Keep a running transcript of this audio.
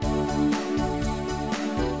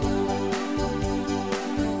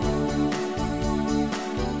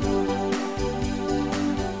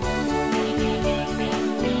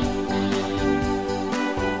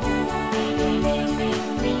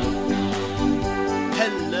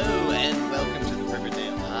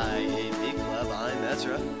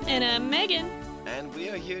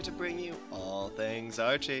here to bring you all things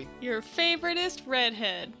Archie. Your favoriteest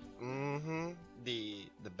redhead. Mm-hmm. The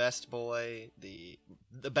best boy, the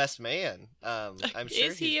best man. I'm sure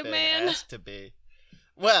Is he he's a been man? asked to be.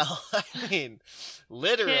 Well, I mean,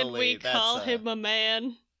 literally. Can we call him a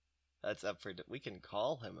man? That's up for. We can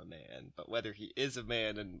call him a man, but whether he is a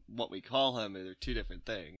man and what we call him are two different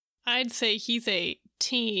things. I'd say he's a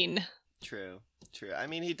teen. True. I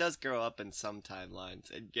mean, he does grow up in some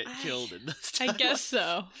timelines and get killed in those timelines. I guess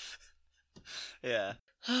so. Yeah.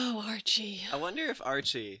 Oh, Archie. I wonder if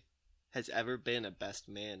Archie has ever been a best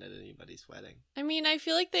man at anybody's wedding. I mean, I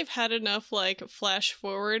feel like they've had enough, flash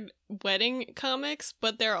forward wedding comics,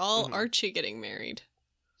 but they're all Archie getting married.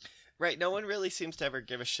 Right, no one really seems to ever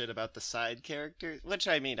give a shit about the side characters, which,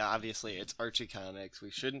 I mean, obviously, it's Archie comics,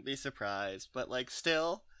 we shouldn't be surprised, but,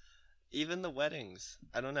 still, even the weddings,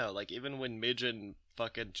 I don't know, even when Midge and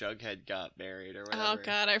fucking Jughead got married or whatever. Oh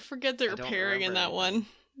god, I forget they're pairing in that one.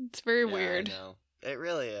 It's very weird. I know. It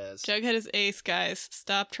really is. Jughead is Ace, guys.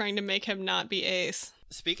 Stop trying to make him not be Ace.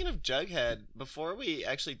 Speaking of Jughead, before we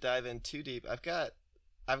actually dive in too deep, I've got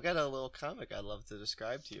a little comic I'd love to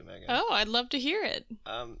describe to you, Megan. Oh, I'd love to hear it.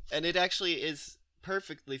 And it actually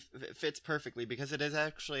fits perfectly because it is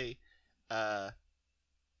actually, I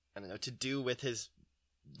don't know, to do with his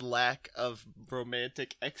lack of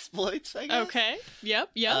romantic exploits, I guess. Okay.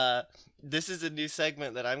 Yep. This is a new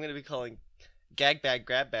segment that I'm going to be calling Gag Bag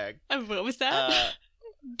Grab Bag. What was that?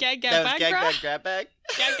 Gag that bag was Gag Bag Grab Bag.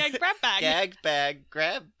 Gag grab bag. Gag Bag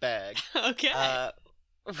Grab Bag. Okay.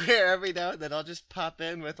 Where every now and then I'll just pop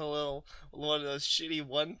in with one of those shitty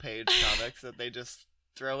one-page comics that they just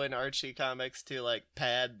throw in Archie comics to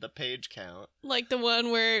pad the page count. Like the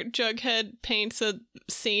one where Jughead paints a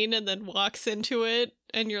scene and then walks into it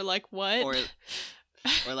and you're like, what? Or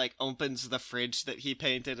opens the fridge that he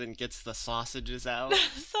painted and gets the sausages out.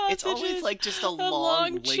 It's always just a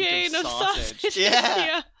long link chain of sausage.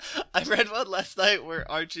 Yeah. I read one last night where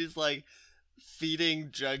Archie's feeding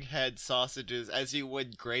Jughead sausages as you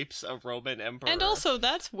would grapes a Roman emperor. And also,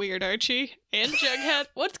 that's weird, Archie. And Jughead.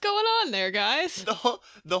 What's going on there, guys?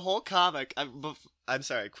 The whole comic. I'm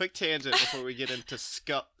sorry, quick tangent before we get into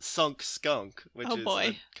Sunk Skunk, which is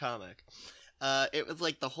the comic. It was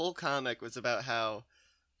the whole comic was about how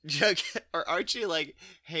Archie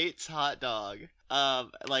hates Hot Dog.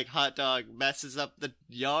 Hot Dog messes up the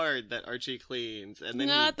yard that Archie cleans, and then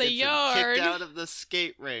he gets him kicked out of the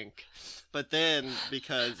skate rink. But then,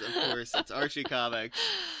 because of course it's Archie comics,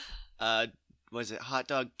 was it Hot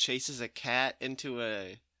Dog chases a cat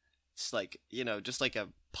into just a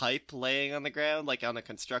pipe laying on the ground, on a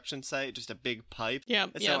construction site, just a big pipe. Yeah.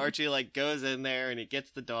 And so Archie goes in there and he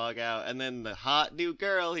gets the dog out, and then the hot new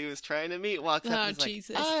girl he was trying to meet walks up and is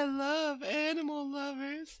Jesus. I love animal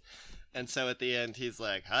lovers. And so at the end he's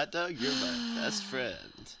like, Hot Dog, you're my best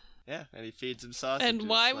friend. Yeah, and he feeds him sausages. And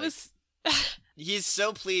why was... He's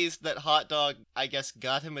so pleased that Hot Dog, I guess,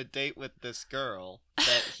 got him a date with this girl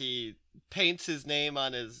that he paints his name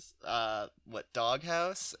on his,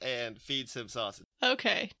 doghouse and feeds him sausage.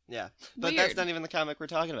 Okay. Yeah. But Weird. That's not even the comic we're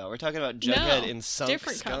talking about. We're talking about Jughead in Sunk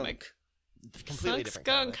different Skunk. comic. Completely Sunk different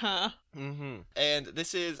Skunk, huh? Mm-hmm. And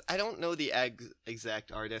this is, I don't know the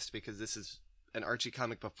exact artist because this is an Archie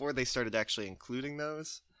comic before they started actually including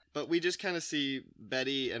those. But we just kind of see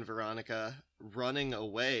Betty and Veronica running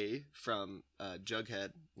away from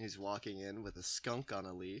Jughead. He's walking in with a skunk on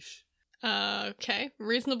a leash. Okay.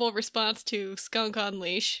 Reasonable response to Skunk on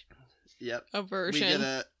Leash. Yep. A version. We get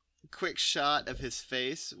a quick shot of his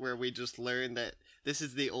face where we just learn that this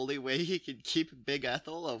is the only way he can keep Big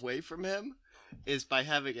Ethel away from him is by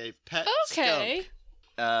having a pet skunk.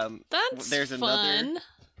 That's there's fun. Another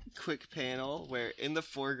quick panel where in the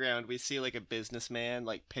foreground we see a businessman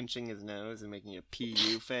pinching his nose and making a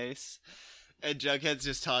PU face, and Jughead's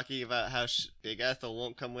just talking about how Big Ethel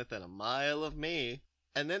won't come within a mile of me.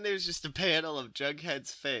 And then there's just a panel of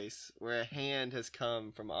Jughead's face where a hand has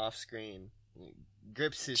come from off screen,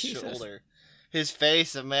 grips his shoulder, his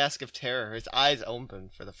face a mask of terror, his eyes open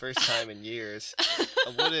for the first time in years,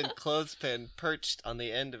 a wooden clothespin perched on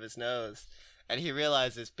the end of his nose, and he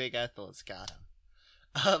realizes Big Ethel has got him.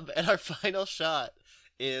 And our final shot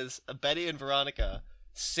is Betty and Veronica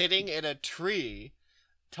sitting in a tree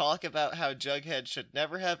talk about how Jughead should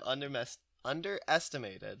never have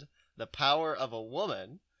underestimated the power of a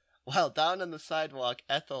woman, while down on the sidewalk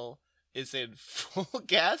Ethel is in full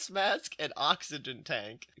gas mask and oxygen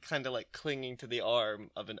tank, kind of clinging to the arm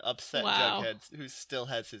of an upset Jughead who still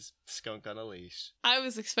has his skunk on a leash. I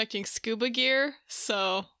was expecting scuba gear,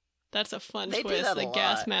 so That's a fun They do twist. that a The lot.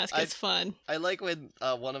 gas mask is fun. I like when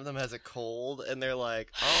one of them has a cold and they're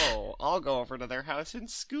like, "Oh, I'll go over to their house in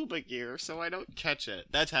scuba gear so I don't catch it."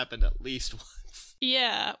 That's happened at least once.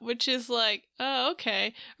 Yeah, which is like, oh,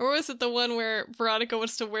 okay. Or was it the one where Veronica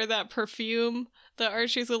wants to wear that perfume that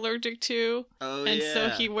Archie's allergic to? Oh, and yeah. so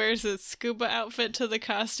he wears a scuba outfit to the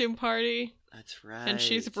costume party. That's right. And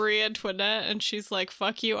she's Marie Antoinette, and she's like,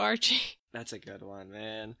 fuck you, Archie. That's a good one,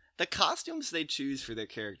 man. The costumes they choose for their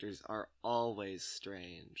characters are always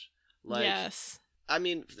strange. Like, yes. I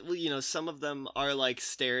mean, some of them are like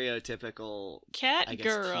stereotypical, Cat I guess,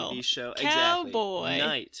 girl. TV show. Cowboy. Exactly.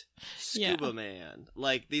 Knight. Scuba Yeah. man.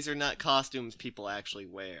 Like, these are not costumes people actually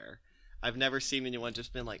wear. I've never seen anyone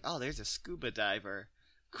just been like, oh, there's a scuba diver.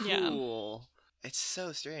 Cool. Yeah. It's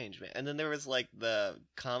so strange, man. And then there was like the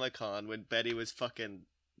Comic-Con when Betty was fucking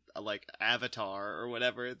like Avatar or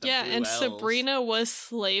whatever. Yeah, Blue and Elves. Sabrina was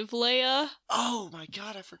Slave Leia. Oh my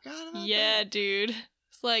god, I forgot about Yeah, that. dude.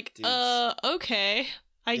 It's like, Dude. Okay.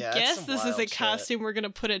 I Yeah, that's guess some this is wild a shit. costume we're gonna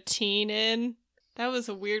put a teen in. That was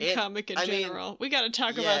a weird comic in general. We gotta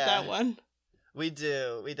talk about that one. We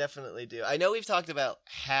do. We definitely do. I know we've talked about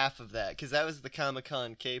half of that, because that was the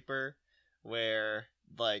Comic-Con caper, where,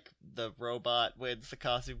 like, the robot wins the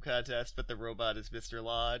costume contest, but the robot is Mr.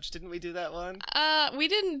 Lodge. Didn't we do that one? We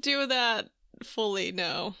didn't do that fully,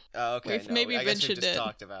 no. Oh, okay. We've maybe I guess we mentioned just it.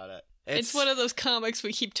 talked about it. It's one of those comics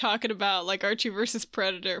we keep talking about, like Archie versus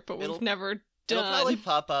Predator, but we've never done. It'll probably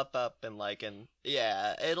pop up in, like,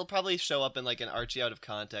 yeah, it'll probably show up in, like, an Archie Out of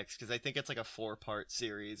Context, because I think it's, like, a 4-part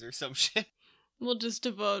series or some shit. We'll just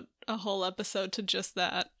devote a whole episode to just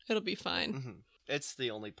that. It'll be fine. Mm-hmm. It's the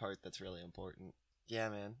only part that's really important. Yeah,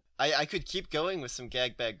 man. I could keep going with some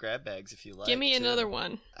gag bag grab bags if you like. Give me too. another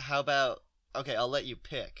one. How about... Okay, I'll let you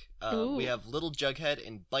pick. We have Little Jughead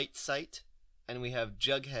in Bite Sight, and we have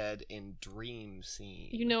Jughead in Dream Scene.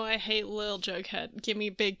 You know I hate Lil Jughead. Give me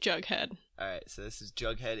Big Jughead. Alright, so this is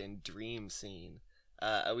Jughead in Dream Scene.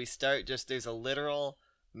 We start just... There's a literal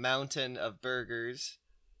mountain of burgers...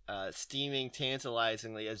 steaming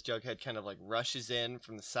tantalizingly as Jughead kind of like rushes in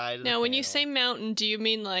from the side of the Now, when you panel. say mountain, do you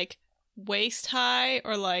mean like waist high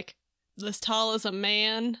or like as tall as a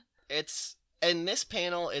man? It's in this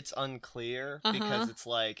panel it's unclear because it's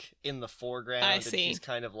like in the foreground I and see. he's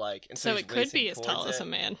kind of like and So he's it could be racing as tall towards as it. a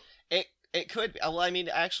man. It could be. Well, I mean,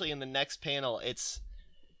 actually, in the next panel, it's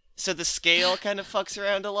so the scale kind of fucks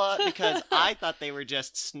around a lot because I thought they were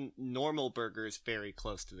just normal burgers very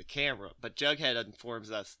close to the camera, but Jughead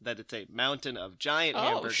informs us that it's a mountain of giant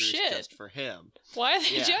hamburgers just for him. Why are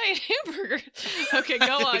they giant hamburgers? Okay,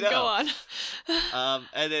 go on.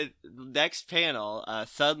 And then next panel,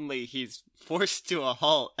 suddenly he's forced to a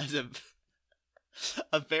halt as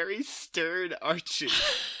a very stern Archie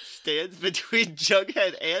stands between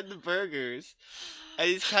Jughead and the burgers, and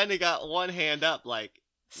he's kind of got one hand up, like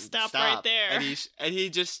stop right there, and he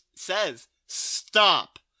just says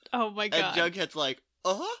stop. Oh my god! And Jughead's like,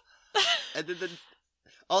 and then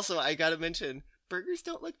also I gotta mention, burgers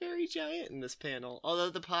don't look very giant in this panel,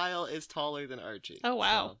 although the pile is taller than Archie. Oh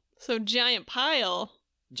wow! So giant pile,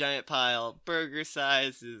 burger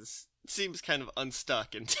size seems kind of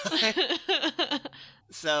unstuck in time.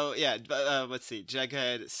 So, yeah, let's see.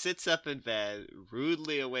 Jughead sits up in bed,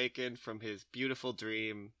 rudely awakened from his beautiful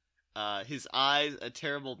dream. His eyes, a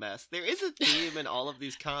terrible mess. There is a theme in all of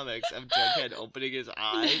these comics of Jughead opening his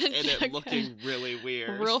eyes and it looking really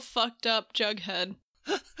weird. Real fucked up Jughead.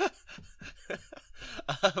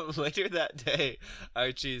 Later that day,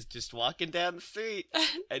 Archie's just walking down the street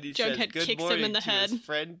and he says Jughead good kicks morning him in the to head. his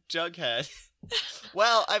friend Jughead.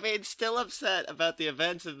 Well, I mean, still upset about the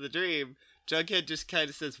events of the dream. Jughead just kind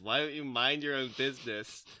of says, "Why don't you mind your own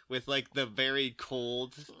business?" With like the very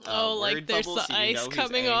cold like word there's bubbles, the so you know ice he's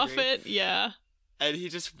coming angry. off it. Yeah. And he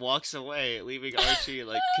just walks away, leaving Archie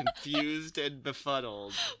like confused and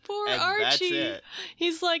befuddled. Poor and Archie. That's it.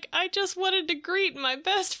 He's like, I just wanted to greet my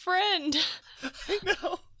best friend. I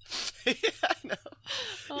know. Yeah, I know.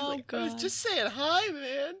 Oh like, god. I was just saying hi,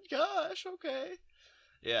 man. Gosh, okay.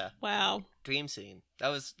 Yeah. Wow. Dream Scene. That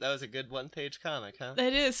was a good one-page comic, huh?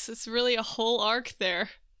 It is. It's really a whole arc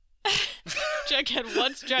there. Jughead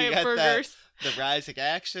wants You giant got burgers. The rising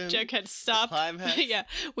action. Jughead stopped. The climax. Yeah.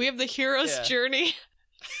 We have the hero's journey.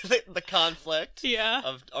 the conflict. Yeah.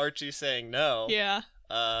 Of Archie saying no. Yeah.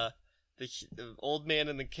 The old man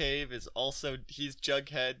in the cave is also, he's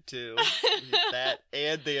Jughead too. He's that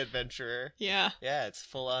and the adventurer. Yeah. Yeah, it's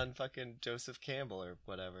full on fucking Joseph Campbell or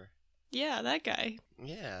whatever. Yeah, that guy.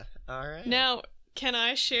 Yeah, alright. Now, can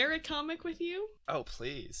I share a comic with you? Oh,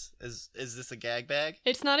 please. Is this a gag bag?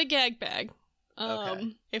 It's not a gag bag.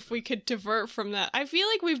 Okay. If we could divert from that. I feel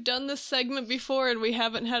like we've done this segment before and we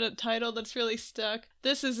haven't had a title that's really stuck.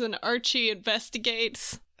 This is an Archie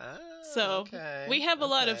Investigates. Oh, So okay. we have a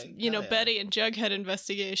lot of, Hell yeah. Betty and Jughead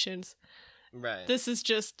investigations. Right. This is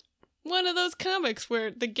just one of those comics where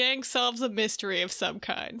the gang solves a mystery of some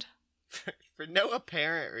kind. For no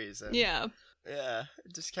apparent reason. Yeah. Yeah.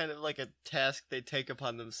 Just kind of like a task they take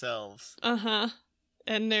upon themselves. Uh-huh.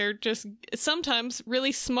 And they're just sometimes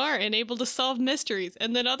really smart and able to solve mysteries.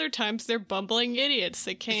 And then other times they're bumbling idiots.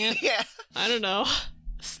 They can't, Yeah. I don't know,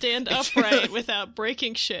 stand It's upright really- without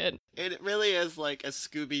breaking shit. It really is like a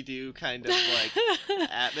Scooby-Doo kind of like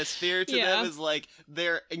atmosphere to Yeah. them. Is like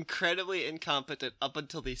they're incredibly incompetent up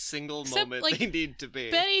until the single Except, moment like, they need to be.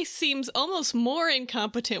 Betty seems almost more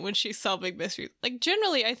incompetent when she's solving mysteries. Like,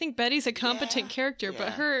 generally, I think Betty's a competent Yeah, character, but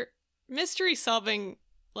yeah. her mystery solving,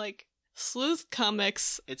 like, sleuth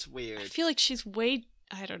comics, It's I weird. feel like she's way.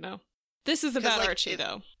 I don't know. This is about like, Archie,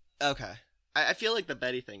 though. Okay. I feel like the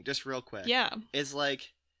Betty thing, just real quick, Yeah. is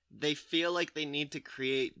like they feel like they need to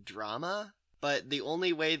create drama, but the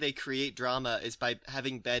only way they create drama is by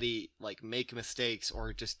having Betty like make mistakes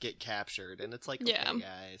or just get captured. And it's like, okay, Yeah.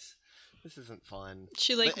 guys, this isn't fun.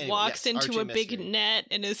 She, like, But anyway, walks yes, into Archie a big mystery. net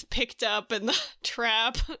and is picked up in the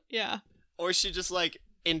trap. Yeah. Or she just like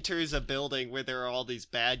enters a building where there are all these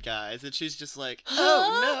bad guys, and she's just like, Huh?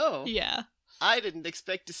 "Oh no, Yeah. I didn't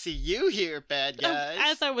expect to see you here, bad guys."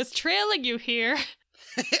 As I was trailing you here.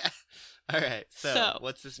 All right, so, So,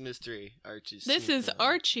 what's this mystery, Archie? This is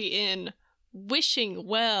Archie in Wishing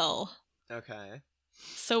Well. Okay.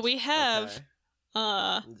 So we have,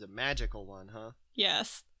 Okay. It's a magical one, huh?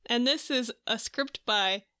 yes. And this is a script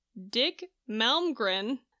by Dick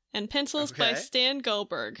Malmgren and pencils by Okay. Stan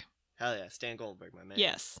Goldberg. Hell yeah, Stan Goldberg, my man.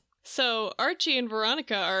 Yes. So Archie and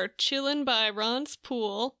Veronica are chilling by Ron's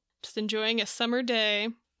pool, just enjoying a summer day,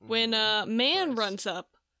 when a man course. runs up.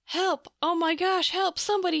 Help! Oh my gosh, help!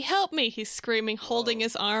 Somebody help me! He's screaming, holding Whoa.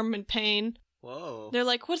 his arm in pain. Whoa. They're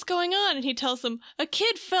like, what's going on? And he tells them, a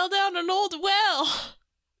kid fell down an old well!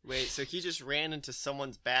 Wait, so he just ran into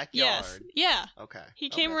someone's backyard? Yes. Yeah. Okay. He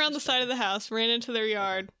came around the side of the house, ran into their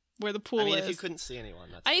yard where the pool I mean, is. if you couldn't see anyone,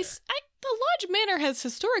 that's I, fair. the Lodge Manor has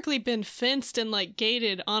historically been fenced and like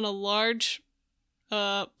gated on a large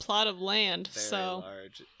plot of land. Very so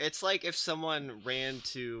large. It's like if someone ran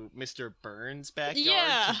to Mr. Burns' backyard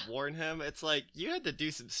Yeah. to warn him. It's like you had to do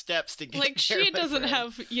some steps to get like there, she my doesn't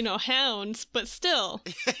friend. have, hounds, but still.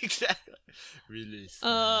 Exactly. Release. the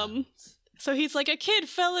Um, hounds. So he's like, a kid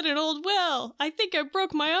fell in an old well. I think I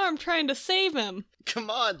broke my arm trying to save him. Come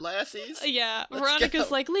on, lassies. Yeah, Let's Veronica's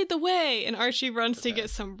go. like, lead the way. And Archie runs to Okay. get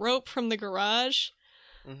some rope from the garage.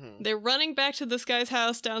 Mm-hmm. They're running back to this guy's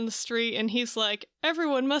house down the street, and he's like,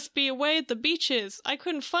 everyone must be away at the beaches. I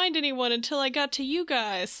couldn't find anyone until I got to you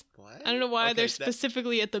guys. What? I don't know why Okay, they're that-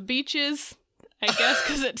 specifically at the beaches. I guess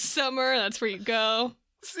because it's summer, that's where you go.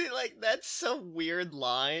 See, like, that's some weird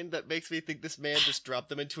line that makes me think this man just dropped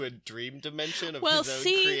them into a dream dimension of Well, his own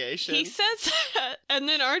see, creation. he says that, and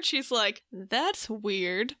then Archie's like, that's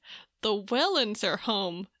weird. The Wellens are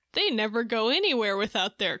home. They never go anywhere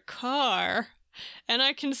without their car. And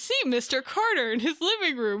I can see Mr. Carter in his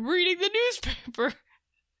living room reading the newspaper.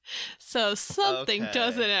 So something Okay.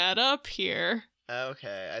 doesn't add up here.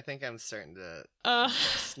 Okay, I think I'm starting to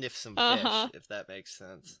sniff some Uh-huh. fish, if that makes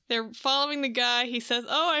sense. They're following the guy. He says,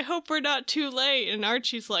 oh, I hope we're not too late. And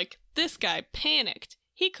Archie's like, this guy panicked.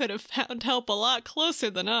 He could have found help a lot closer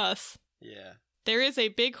than us. Yeah. There is a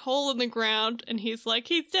big hole in the ground, and he's like,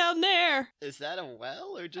 he's down there. Is that a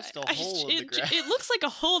well or just a hole in the It ground? looks like a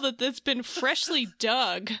hole that's been freshly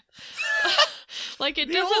dug. Like, it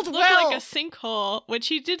The doesn't old look like well. a sinkhole, which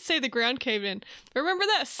he did say the ground caved in. Remember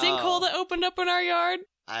that sinkhole Oh. that opened up in our yard?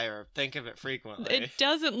 I think of it frequently. It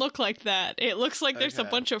doesn't look like that. It looks like there's a Okay.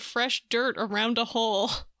 bunch of fresh dirt around a hole.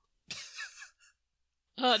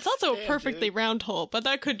 It's also a Damn, perfectly dude. round hole, but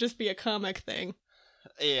that could just be a comic thing.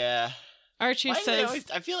 Yeah. Archie Why do they says,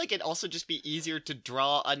 always, I feel like it'd also just be easier to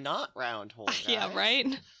draw a not round hole. yeah, guys.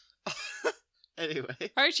 right? Anyway,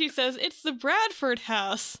 Archie says, it's the Bradford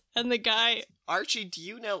house. And the guy, Archie, do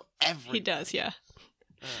you know everything? he does, yeah.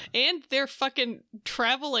 Uh, And their fucking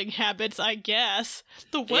traveling habits, I guess.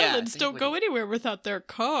 The Yeah, Wellens they don't go wouldn't- anywhere without their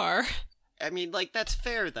car. I mean, like, that's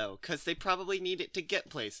fair, though, because they probably need it to get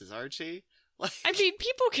places, Archie. Like, I mean,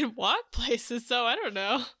 people can walk places, so I don't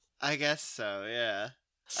know. I guess so, yeah.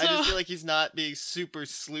 So, I just feel like he's not being super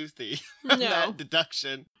sleuthy no. from that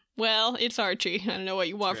deduction. Well, it's Archie. I don't know what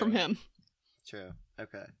you want from True. him. True.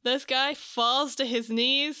 Okay. This guy falls to his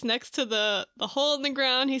knees next to the hole in the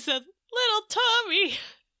ground. He says, little Tommy!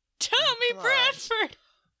 Tommy come on. Bradford!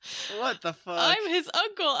 What the fuck? I'm his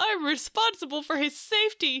uncle. I'm responsible for his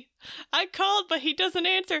safety. I called, but he doesn't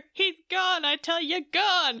answer. He's gone. I tell you,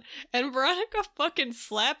 gone. And Veronica fucking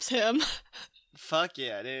slaps him. Fuck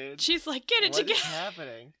yeah, dude. She's like, get it What together. is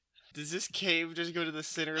happening? Does this cave just go to the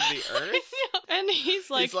center of the earth? And he's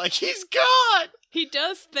like, he's gone! he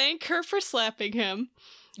does thank her for slapping him.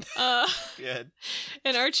 Good.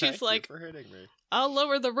 And Archie's Thank like, you for hitting me. I'll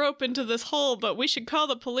lower the rope into this hole, but we should call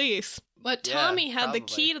the police. But Yeah, Tommy had the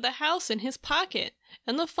probably. key to the house in his pocket,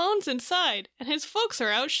 and the phone's inside, and his folks are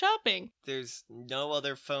out shopping. There's no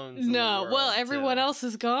other phones in the No, world, well, everyone too. else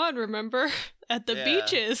is gone, remember? At the Yeah.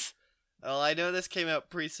 beaches. Well, I know this came out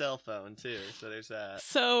pre-cell phone, too, so there's that.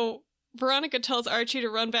 So Veronica tells Archie to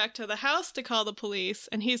run back to the house to call the police,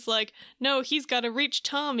 and he's like, no, he's got to reach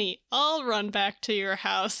Tommy. I'll run back to your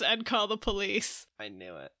house and call the police. I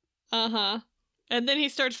knew it. Uh-huh. And then he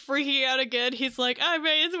starts freaking out again. He's like, I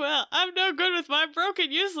may as well. I'm no good with my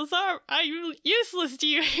broken, useless arm. I'm useless. Do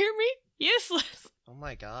you hear me? Useless. Oh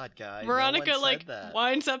my god, guy. Veronica, no one like, said that.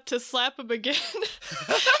 winds up to slap him again.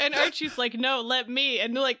 And Archie's like, no, let me.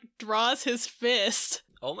 And, like, draws his fist.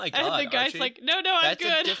 Oh my god, And the guy's Archie. like, no, I'm That's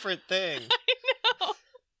good. a different thing. I know.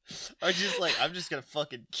 Archie's like, I'm just gonna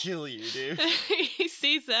fucking kill you, dude. He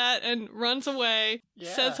sees that and runs away. Yeah.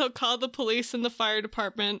 Says he'll call the police and the fire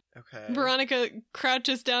department. Okay. Veronica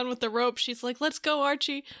crouches down with the rope. She's like, let's go,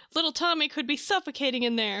 Archie. Little Tommy could be suffocating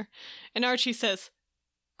in there. And Archie says,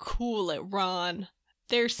 cool it, Ron.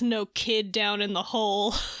 There's no kid down in the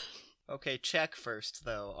hole. Okay, check first,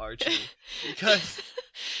 though, Archie. Because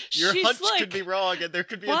your She's hunch like, could be wrong and there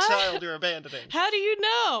could be "What? a child you're abandoning. How do you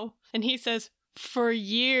know? And he says, for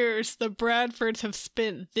years, the Bradfords have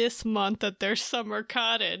spent this month at their summer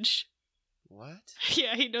cottage. What?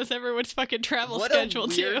 Yeah, he knows everyone's fucking travel What schedule, a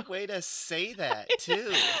weird too. way to say that,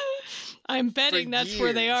 too. I'm betting For that's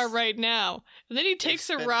where they are years. right now. And then he takes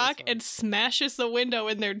a spent rock this and month. smashes the window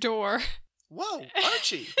in their door. Whoa,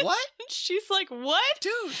 Archie, what? She's like, what?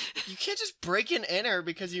 Dude, you can't just break and enter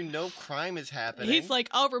because you know crime is happening. He's like,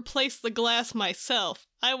 I'll replace the glass myself.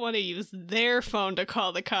 I want to use their phone to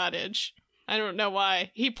call the cottage. I don't know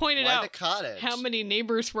why. He pointed why out the cottage? how many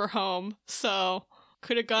neighbors were home, so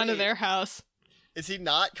could have gone to Wait. their house. Is he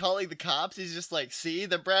not calling the cops? He's just like, see,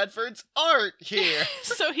 the Bradfords aren't here.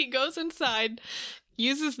 So he goes inside,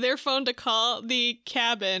 uses their phone to call the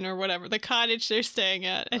cabin or whatever, the cottage they're staying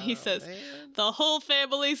at, and he Oh, says, man. the whole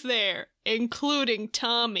family's there, including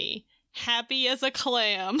Tommy, happy as a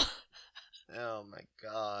clam. Oh my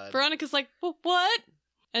god. Veronica's like, what?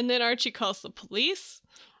 And then Archie calls the police,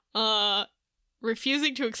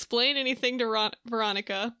 refusing to explain anything to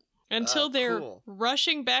Veronica until Oh, they're cool.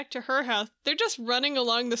 rushing back to her house. They're just running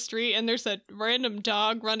along the street, and there's a random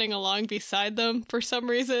dog running along beside them for some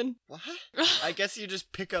reason. What? I guess you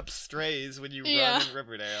just pick up strays when you Yeah. run in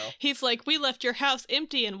Riverdale. He's like, we left your house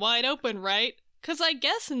empty and wide open, right? Because I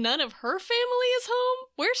guess none of her family is home?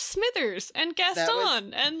 Where's Smithers and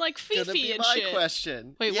Gaston and, like, Gonna Fifi be and my shit?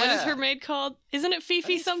 question. Wait, what is Yeah. her maid called? Isn't it I Fifi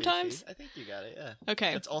think it's sometimes? Fifi. I think you got it, yeah.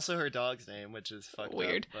 Okay. It's also her dog's name, which is fucked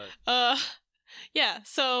Weird. up. But Yeah,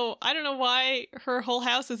 so I don't know why her whole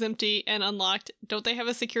house is empty and unlocked. Don't they have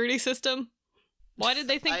a security system? Why did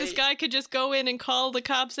they think this guy could just go in and call the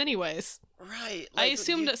cops anyways? right. I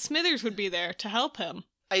assumed that Smithers would be there to help him.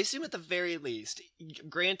 I assume at the very least,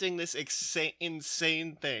 granting this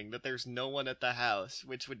insane thing that there's no one at the house,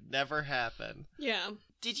 which would never happen. Yeah.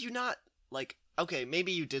 Did you not, like, okay,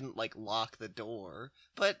 maybe you didn't, like, lock the door,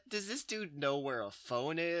 but does this dude know where a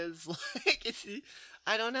phone is? Like, is he,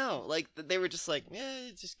 I don't know. Like, they were just like,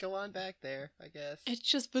 just go on back there, I guess. It's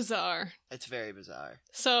just bizarre. It's very bizarre.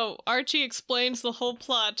 So Archie explains the whole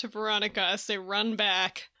plot to Veronica as they run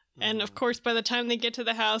back. And of course, by the time they get to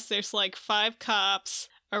the house, there's like 5 cops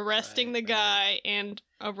arresting Right, the right. guy and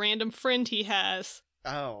a random friend he has.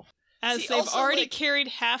 Oh. As See, they've also, already like- carried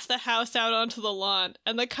half the house out onto the lawn.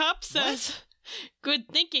 And the cop says, good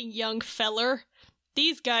thinking, young feller.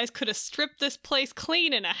 These guys could have stripped this place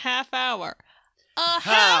clean in a half hour. A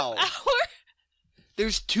How? half hour?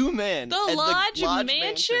 There's 2 men. The and Lodge,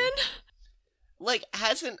 Mansion? Like,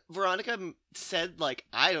 hasn't Veronica said, like,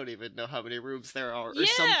 I don't even know how many rooms there are, or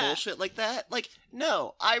some Yeah. bullshit like that? Like,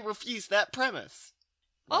 no, I refuse that premise.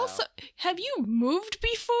 Wow. Also, have you moved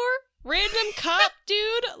before? Random cop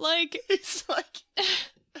dude? Like, It's like,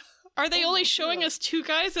 are they Oh only my showing God. us 2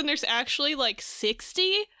 guys and there's actually like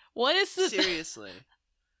 60? What is this? seriously.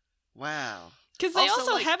 Wow. Because they Also,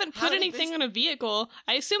 also like, haven't how put did anything this- on a vehicle.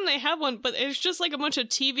 I assume they have one, but it's just like a bunch of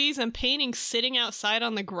TVs and paintings sitting outside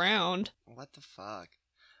on the ground. What the fuck?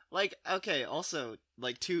 Like, okay, also,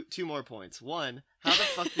 like, two more points. One, how the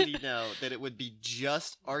fuck did he know that it would be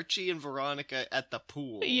just Archie and Veronica at the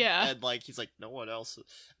pool? Yeah. And, like, he's like, no one else.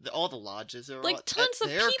 All the lodges are Like, at tons of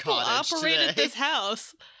their people cottage operated today. this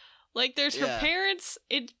house. Like, there's her Yeah. parents.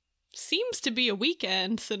 It seems to be a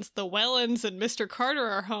weekend since the Wellens and Mr. Carter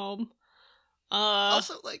are home.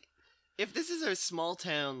 Also, like, if this is a small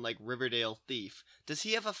town, like, Riverdale thief, does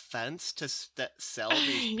he have a fence to sell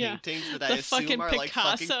these Yeah. paintings that The I assume fucking are,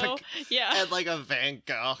 Picasso. like, fucking Yeah. and, like, a Van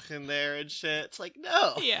Gogh in there and shit? It's like,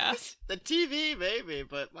 no. Yeah. The TV, maybe,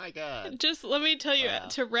 but my god. Just let me tell you, Wow.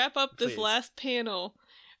 to wrap up this Please. last panel,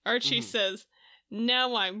 Archie Mhm. says,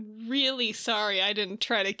 "Now I'm really sorry I didn't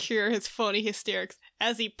try to cure his phony hysterics,"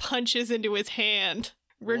 as he punches into his hand,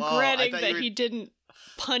 regretting thought that you were- he didn't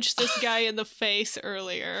punch this guy in the face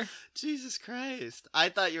earlier. Jesus Christ. I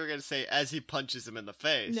thought you were going to say as he punches him in the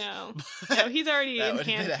face. No. No, he's already That in would've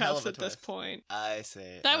been a hell handcuffs of a at this twist. point. I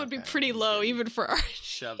see. That would be Okay, pretty he's low, getting even for Archie.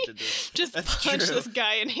 shoved into Just That's punch true. this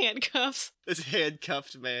guy in handcuffs. this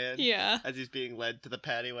handcuffed man Yeah. as he's being led to the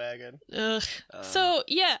paddy wagon. Ugh. Uh, So,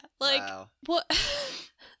 yeah, like, wow. what?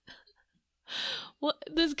 What?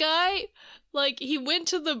 This guy, like, he went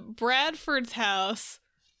to the Bradford's house,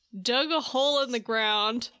 dug a hole in the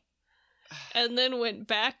ground, and then went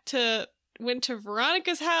to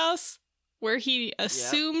Veronica's house, where he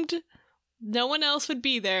assumed no one else would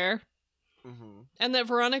be there, Mm-hmm. and that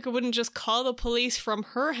Veronica wouldn't just call the police from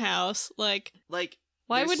her house. Like, Like,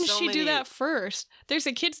 why there's wouldn't so she do many- that first? There's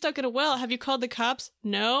a kid stuck in a well. Have you called the cops?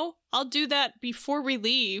 No. I'll do that before we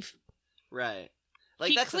leave. Right. Like,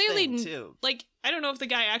 He that's clearly the thing, too. Like, I don't know if the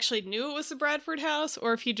guy actually knew it was the Bradford house,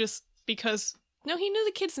 or if he just, because, no, he knew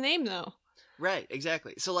the kid's name, though. Right,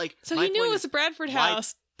 exactly. So, like, So my he knew point it was is, the Bradford why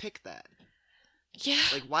house. pick that? Yeah.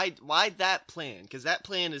 Like, why that plan? Because that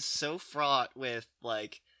plan is so fraught with,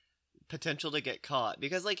 like, potential to get caught.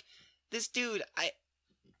 Because, like, this dude,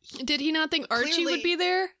 Did he not think Archie Clearly- would be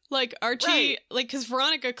there? Like, Archie, Right. like, because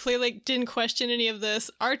Veronica clearly didn't question any of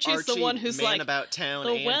this. Archie's the one who's man like, about town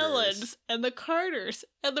the Anders. Wellens and the Carters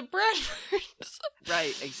and the Bradfords.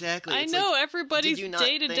 Right, exactly. I It's know like, everybody's did you not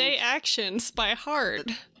day-to-day think actions by heart.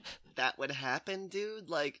 that would happen, dude?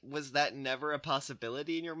 Like, was that never a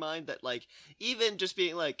possibility in your mind? That, like, even just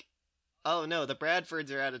being like, oh no, the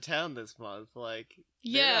Bradfords are out of town this month. Like,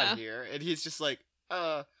 they're Yeah. not here. And he's just like,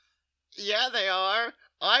 yeah, they are.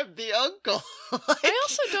 I'm the uncle. Like, I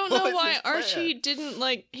also don't what know was why his plan? Archie didn't,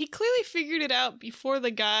 like, he clearly figured it out before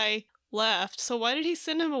the guy left, so why did he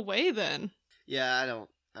send him away then? Yeah, I don't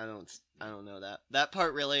know that. That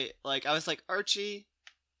part really, like, I was like, Archie,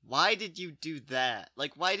 why did you do that?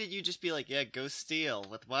 Like, why did you just be like, yeah, go steal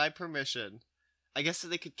with my permission? I guess so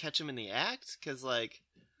they could catch him in the act? Because, like,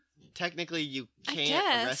 technically you I can't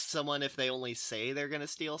guess. arrest someone if they only say they're gonna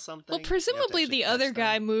steal something. Well, You have to presumably actually the catch other them.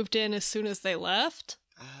 guy moved in as soon as they left,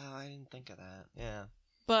 Oh, I didn't think of that. Yeah.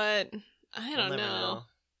 but I We'll don't never know.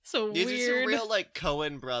 So These weird. are some real, like,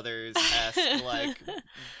 Coen Brothers-esque, like,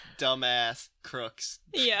 dumbass crooks.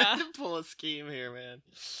 Yeah. Trying to pull a scheme here, man.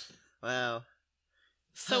 Wow.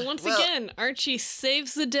 So once Well- again, Archie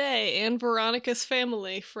saves the day and Veronica's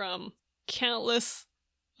family from countless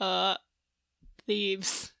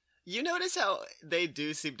thieves. You notice how they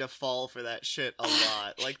do seem to fall for that shit a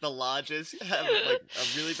lot. Like, the lodges have, like,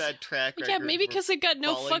 a really bad track record. Yeah, maybe for- because they got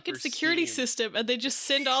no falling fucking for security schemes. system and they just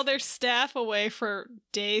send all their staff away for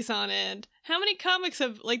days on end. How many comics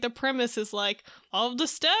have, like, the premise is like, all of the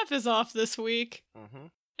staff is off this week?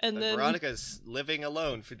 Mhm. And And then. Veronica's living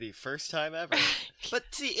alone for the first time ever. But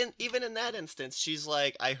see, even in that instance, she's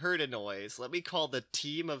like, I heard a noise. Let me call the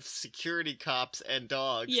team of security cops and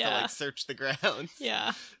dogs to, Yeah. like, search the grounds.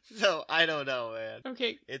 Yeah. So, I don't know, man.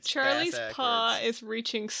 Okay, It's Charlie's ass paw backwards. is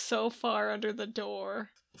reaching so far under the door.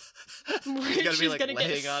 She's gonna be, like, gonna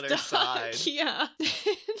laying get on her stuck. side. Yeah.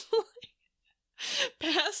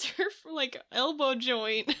 Past her, like, elbow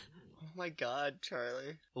joint. Oh my god,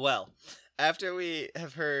 Charlie. Well, after we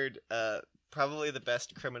have heard probably the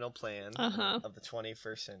best criminal plan Uh-huh. of the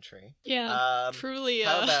 21st century. Yeah. Truly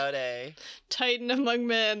How a about a... titan among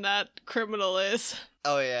men that criminal is.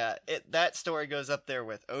 Oh yeah, that story goes up there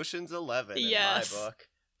with Ocean's 11 Yes. in my book.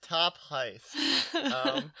 Top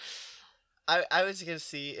heist. I was gonna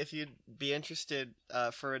see if you'd be interested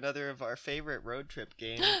for another of our favorite road trip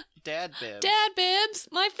games, Dad Bibs. Dad Bibs,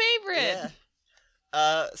 my favorite.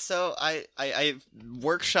 Yeah. So I've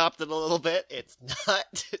workshopped it a little bit. It's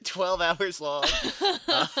not 12 hours long.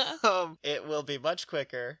 It will be much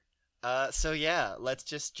quicker. So yeah, let's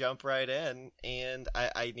just jump right in. And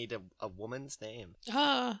I need a woman's name.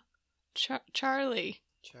 Charlie.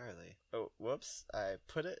 Charlie. Oh, whoops. I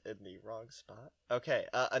put it in the wrong spot. Okay,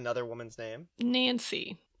 another woman's name?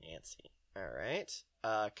 Nancy. Nancy. Alright.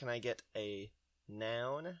 Can I get a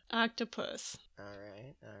noun? Octopus.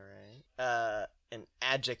 Alright. An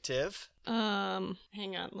adjective? Hang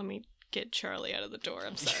on, let me get Charlie out of the door.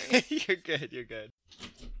 I'm sorry. You're good. Do you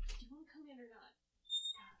want to come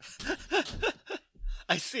in or not?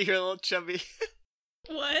 I see her little chubby...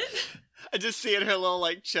 What? I just seeing her little,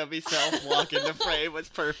 like, chubby self walk into frame was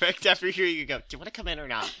perfect. After hearing you go, do you want to come in or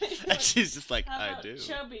not? And she's just like, How I about do.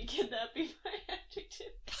 Chubby, can that be my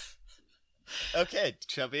adjective? Okay,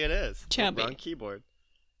 chubby it is. Chubby. Wrong keyboard.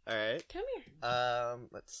 Alright. Come here.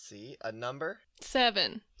 Let's see. A number?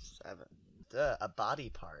 7. 7. Duh, a body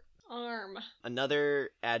part. Arm. Another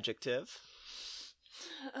adjective.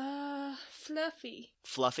 Fluffy.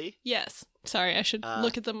 Fluffy? Yes. Sorry, I should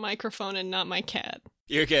look at the microphone and not my cat.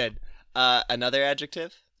 You're good. Another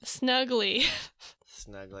adjective? Snuggly.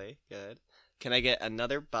 Snuggly. Good. Can I get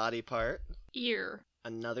another body part? Ear.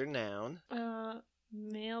 Another noun?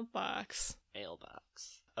 Mailbox.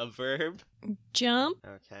 Mailbox. A verb? Jump.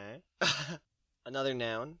 Okay. Another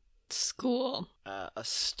noun? School. A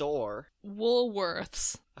store.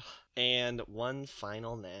 Woolworths. And one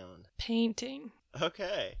final noun. Painting.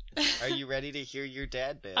 Okay. Are you ready to hear your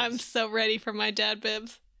dad bibs? I'm so ready for my dad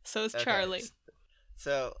bibs. So is Okay. Charlie.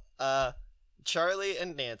 So, Charlie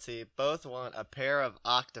and Nancy both want a pair of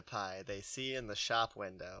octopi they see in the shop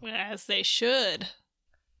window. As they should.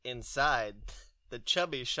 Inside, the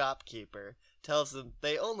chubby shopkeeper tells them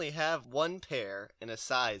they only have one pair in a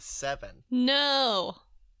size 7. No.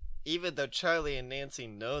 Even though Charlie and Nancy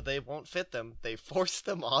know they won't fit them, they force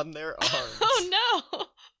them on their arms. Oh no.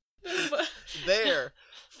 They're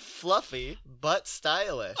fluffy but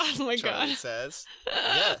stylish, Oh my Charlie God. says.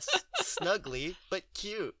 Yes, snuggly but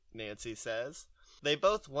cute, Nancy says. They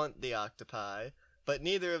both want the octopi, but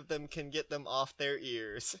neither of them can get them off their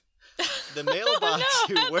ears. The mailbox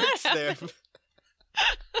No, who works that there...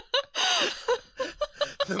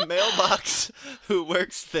 The mailbox who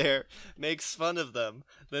works there makes fun of them,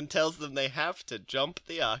 then tells them they have to jump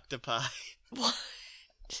the octopi. What?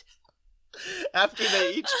 After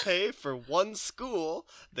they each pay for one school,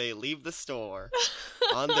 they leave the store.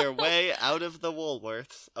 On their way out of the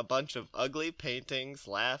Woolworths, a bunch of ugly paintings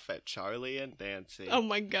laugh at Charlie and Nancy. Oh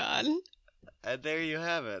my God. And there you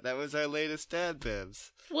have it. That was our latest dad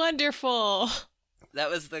bibs. Wonderful. That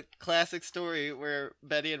was the classic story where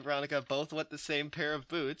Betty and Veronica both want the same pair of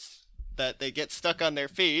boots, that they get stuck on their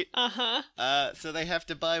feet. Uh-huh. So they have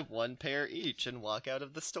to buy one pair each and walk out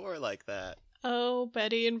of the store like that. Oh,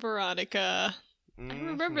 Betty and Veronica. I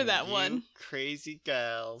remember that You one. crazy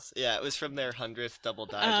gals. Yeah, it was from their 100th Double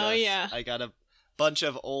Digest. Oh, yeah. I got a bunch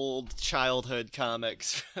of old childhood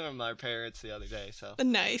comics from our parents the other day, so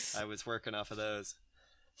Nice. I was working off of those.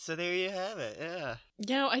 So there you have it, yeah.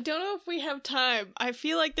 Yeah, I don't know if we have time. I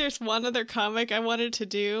feel like there's one other comic I wanted to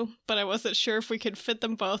do, but I wasn't sure if we could fit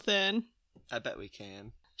them both in. I bet we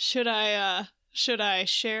can. Should I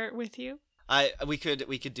share it with you? We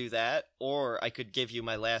could do that, or I could give you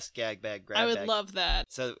my last gag bag grab I would bag. love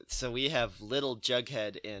that. So we have Little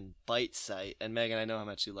Jughead in Bite Sight, and Megan, I know how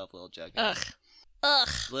much you love Little Jughead. Ugh.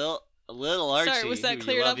 Little Archie, Sorry, was that who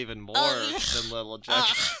cleared you love up? even more Ugh. than Little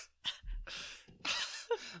Jughead.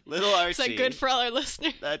 Little Archie. Is that good for all our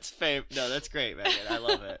listeners? That's No, that's great, Megan. I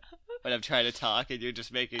love it. When I'm trying to talk and you're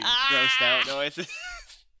just making grossed out noises.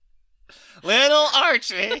 Little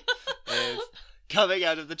Archie is coming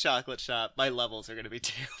out of the chocolate shop. My levels are going to be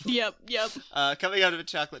terrible. Yep. Coming out of a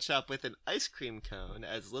chocolate shop with an ice cream cone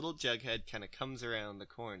as little Jughead kind of comes around the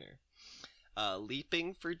corner.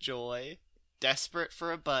 Leaping for joy, desperate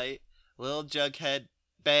for a bite, little Jughead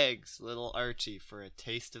begs little Archie for a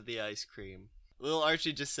taste of the ice cream. Little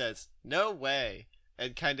Archie just says, "No way,"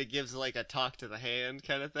 and kind of gives like a talk to the hand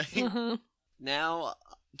kind of thing. Uh-huh. Now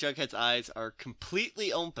Jughead's eyes are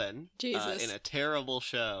completely open Jesus. in a terrible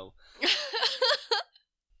show.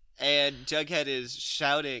 And Jughead is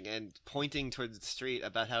shouting and pointing towards the street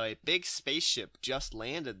about how a big spaceship just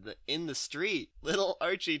landed in the street. Little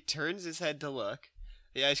Archie turns his head to look,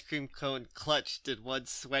 the ice cream cone clutched in one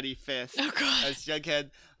sweaty fist, Oh, God. as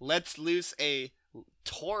Jughead lets loose a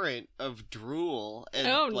torrent of drool and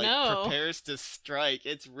no. prepares to strike.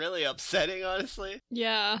 It's really upsetting, honestly.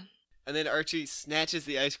 Yeah. And then Archie snatches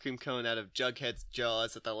the ice cream cone out of Jughead's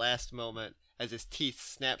jaws at the last moment as his teeth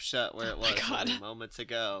snap shut where it was God. only moments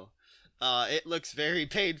ago. It looks very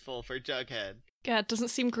painful for Jughead. God, it doesn't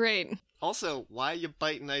seem great. Also, why are you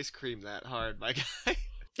biting ice cream that hard, my guy?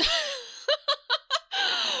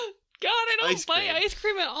 God, I don't Ice bite cream. ice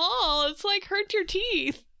cream at all. It's like hurt your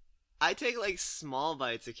teeth. I take like small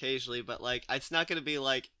bites occasionally, but like it's not gonna be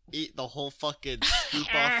like eat the whole fucking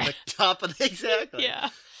scoop off the top of the exactly. Yeah.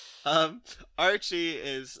 Archie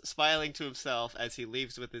is smiling to himself as he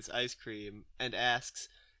leaves with his ice cream and asks,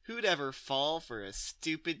 "Who'd ever fall for a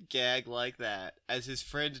stupid gag like that?" As his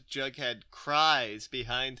friend Jughead cries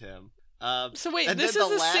behind him. So wait, and this then is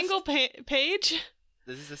the a last- single page?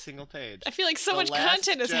 This is a single page. I feel like so The much last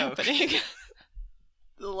content is joke. happening.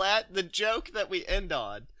 The joke that we end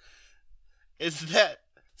on is that.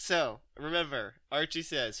 So, remember, Archie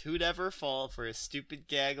says, "Who'd ever fall for a stupid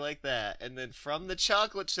gag like that?" And then from the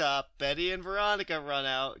chocolate shop, Betty and Veronica run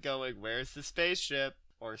out going, "Where's the spaceship?"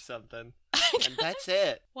 Or something. And that's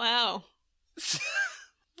it. Wow. All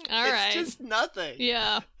It's right. just nothing.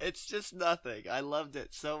 Yeah. It's just nothing. I loved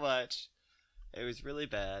it so much. It was really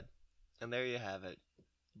bad. And there you have it.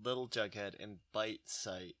 Little Jughead in bite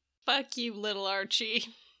sight. Fuck you, little Archie.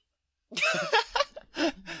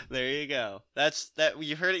 There you go. That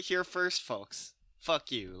you heard it here first, folks.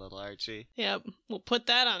 Fuck you, little Archie. Yep. We'll put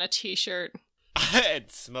that on a t-shirt. And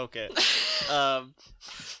smoke it.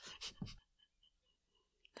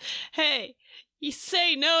 Hey, you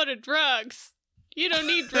say no to drugs. You don't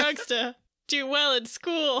need drugs to do well in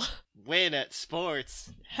school. Win at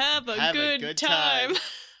sports. Have a Have good a good time.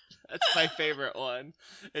 That's my favorite one.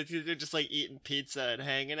 It's either just like eating pizza and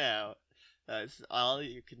hanging out. That's all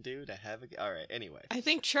you can do to have a... Alright, anyway. I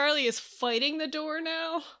think Charlie is fighting the door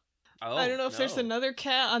now. Oh, I don't know if there's no. another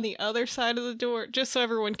cat on the other side of the door, just so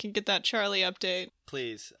everyone can get that Charlie update.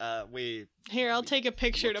 Please, we... Here, I'll take a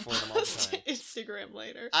picture to look for them all the post to time. Instagram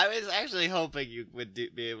later. I was actually hoping you would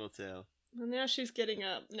be able to. Well, now she's getting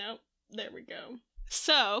up. Nope. There we go.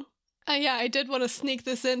 So, yeah, I did want to sneak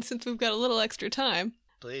this in since we've got a little extra time.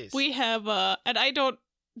 Please. We have, and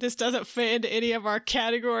this doesn't fit into any of our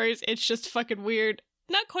categories. It's just fucking weird.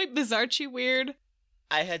 Not quite Bizarchy weird.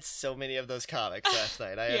 I had so many of those comics last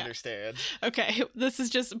night. I Yeah. understand. Okay, this is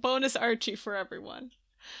just bonus Archie for everyone.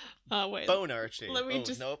 Wait. Bone Archie. Let me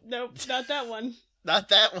Nope. Nope, not that one. Not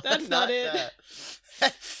that one. That's not it. That.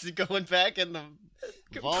 That's going back in the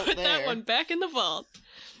vault Put there. that one back in the vault.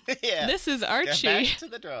 Yeah. This is Go Archie back to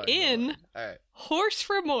the drawing in board. Alright. Horse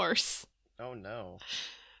Remorse. Oh no.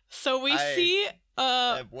 So we I- see,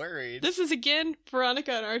 I'm worried. this is again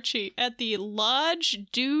Veronica and Archie at the Lodge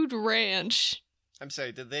Dude Ranch. I'm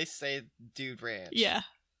sorry, did they say Dude Ranch? Yeah.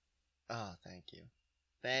 Oh, thank you.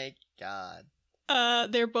 Thank God.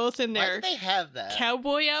 They're both in Why their did they have that?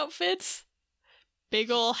 cowboy outfits.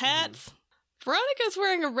 Big ol' hats. Veronica's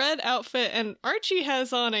wearing a red outfit and Archie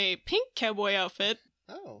has on a pink cowboy outfit.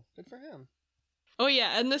 Oh, good for him. Oh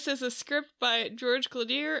yeah, and this is a script by George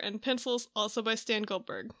Gladier and pencils also by Stan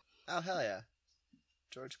Goldberg. Oh, hell yeah.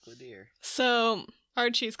 George Gladier. So,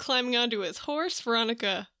 Archie's climbing onto his horse.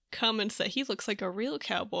 Veronica comments that he looks like a real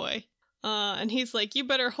cowboy. And he's like, "You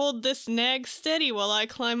better hold this nag steady while I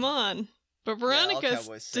climb on." But all Veronica's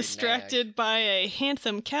cowboys say distracted by a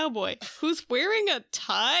handsome cowboy who's wearing a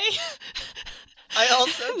tie. I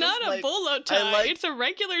also just Not a like, bolo tie. like- It's a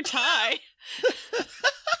regular tie.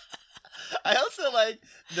 I also like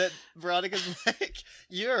that Veronica's like,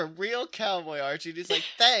 "You're a real cowboy, Archie." And he's like,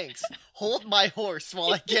 "Thanks. Hold my horse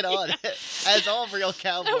while I get on it." As all real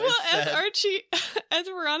cowboys Well, said. as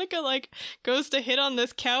Veronica goes to hit on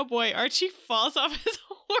this cowboy, Archie falls off his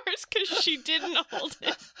horse because she didn't hold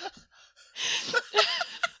it.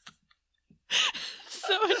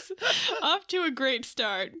 So it's off to a great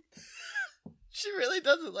start. She really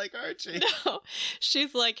doesn't like Archie. No,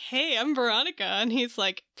 she's like, "Hey, I'm Veronica," and he's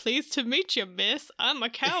like, "Pleased to meet you, miss. I'm a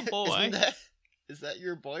cowboy." Is that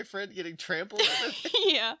your boyfriend getting trampled over?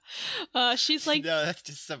 Yeah. She's like, No, that's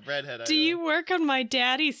just some redhead. I "Do know. you work on my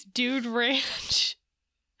daddy's dude ranch?"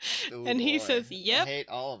 Ooh, and he boy. says, "Yep. I hate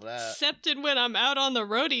all of that. Except when I'm out on the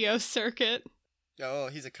rodeo circuit." Oh,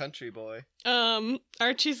 he's a country boy.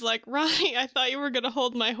 Archie's like, "Ronnie, I thought you were gonna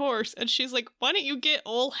hold my horse." And she's like, "Why don't you get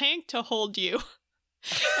old Hank to hold you?"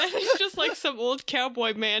 And he's just like some old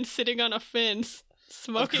cowboy man sitting on a fence,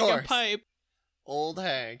 smoking a course. pipe. Old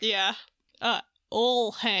Hank. Yeah.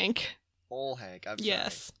 Old Hank. Old Hank, I'm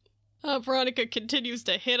Yes. Veronica continues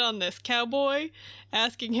to hit on this cowboy,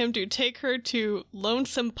 asking him to take her to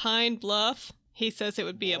Lonesome Pine Bluff. He says it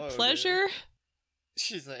would be Whoa, a dude. pleasure. sorry.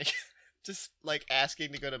 She's like, just like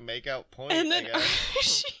asking to go to Makeout Point, And then I guess.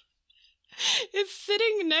 she is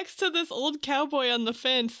sitting next to this old cowboy on the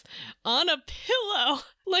fence on a pillow.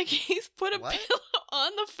 Like he's put a What? pillow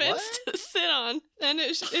on the fence to sit on. And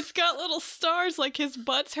it's got little stars like his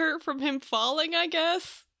butt's hurt from him falling, I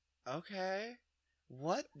guess. Okay.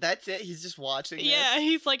 What? That's it? He's just watching this? Yeah,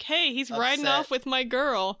 he's like, "Hey, he's riding Upset. off with my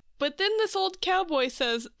girl." But then this old cowboy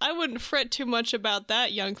says, I wouldn't fret too much about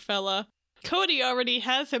that, young fella. Cody already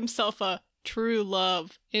has himself a true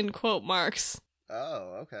love, in quote marks.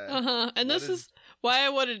 Oh, okay. And this is why I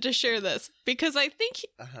wanted to share this. Because I think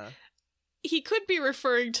he could be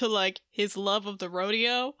referring to, like, his love of the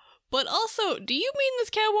rodeo. But also, do you mean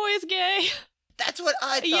this cowboy is gay? That's what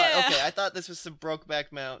I thought. Yeah. Okay, I thought this was some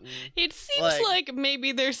Brokeback Mountain. It seems like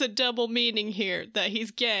maybe there's a double meaning here, that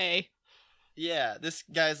he's gay. Yeah, this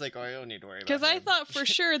guy's like, oh, I don't need to worry about it. Because I thought for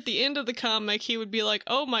sure at the end of the comic he would be like,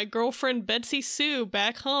 oh, my girlfriend Betsy Sue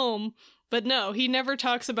back home. But no, he never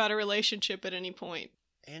talks about a relationship at any point.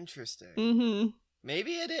 Interesting. Mm-hmm.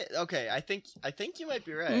 Maybe it is. Okay, I think you might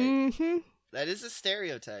be right. Mm-hmm. That is a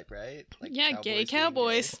stereotype, right? Like yeah, cowboys gay being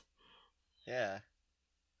cowboys. Gay. Yeah.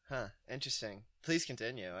 Huh. Interesting. Please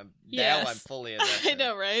continue. Yes. Now I'm fully invested. I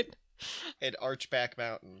know, right? In Archback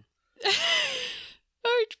Mountain.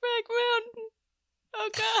 Archback Mountain. Oh,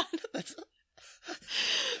 God. That's...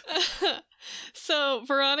 So,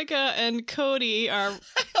 Veronica and Cody are...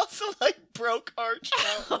 I also like Broke Arch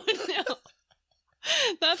Mountain. Oh, no.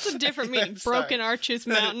 That's a different meaning. Broken Arches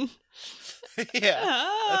Mountain. Yeah.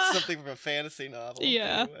 That's something from a fantasy novel.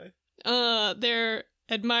 Yeah. Anyway. They're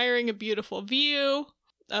admiring a beautiful view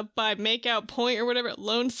up by Makeout Point or whatever,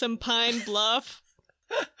 Lonesome Pine Bluff.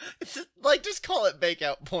 Just call it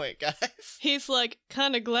Makeout Point, guys. He's like,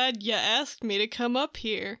 kind of glad you asked me to come up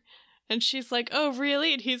here. And she's like, oh,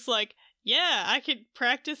 really? And he's like, yeah, I could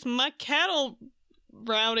practice my cattle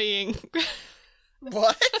rowdying.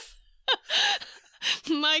 What?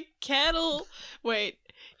 My cattle... Wait,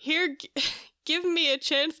 here, give me a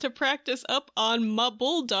chance to practice up on my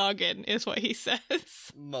bulldogging, is what he says.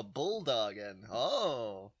 My bulldogging.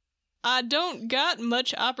 Oh. I don't got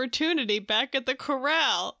much opportunity back at the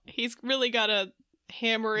corral. He's really got to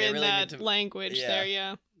hammer in really that language there,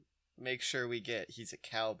 yeah. Make sure he's a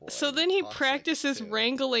cowboy. So then he practices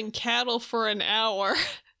wrangling cattle for an hour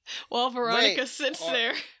while Veronica sits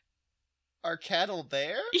there. Are cattle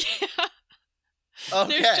there? Yeah.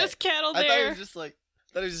 Okay. There's just cattle there. I thought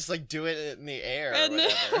he was just like doing it in the air. And then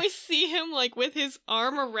we see him like with his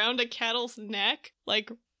arm around a cattle's neck,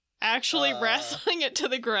 like actually wrestling it to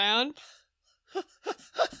the ground.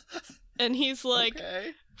 And he's like,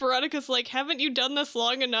 Veronica's like, haven't you done this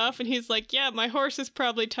long enough? And he's like, yeah, my horse is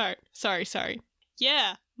probably tired. Sorry.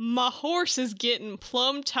 Yeah, my horse is getting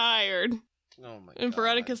plumb tired. Oh my God. And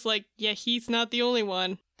Veronica's like, yeah, he's not the only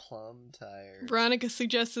one. Plumb tired. Veronica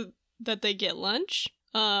suggested that they get lunch.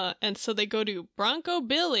 And so they go to Bronco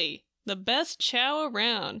Billy, the best chow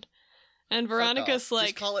around. And Veronica's like...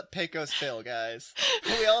 Just call it Pecos Bill, guys.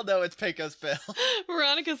 We all know it's Pecos Bill.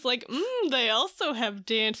 Veronica's like, they also have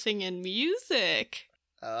dancing and music.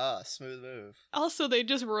 Ah, smooth move. Also, they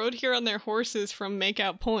just rode here on their horses from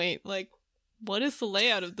Makeout Point. Like, what is the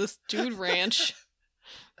layout of this dude ranch?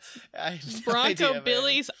 Bronco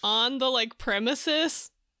Billy's on the, like,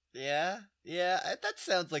 premises? Yeah, that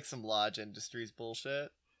sounds like some Lodge Industries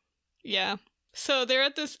bullshit. Yeah. So they're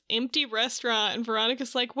at this empty restaurant, and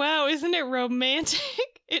Veronica's like, wow, isn't it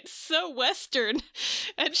romantic? It's so Western.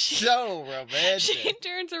 And so romantic. She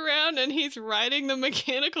turns around, and he's riding the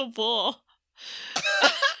mechanical bull.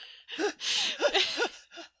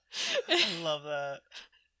 I love that.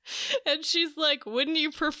 And she's like, wouldn't you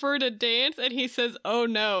prefer to dance? And he says, oh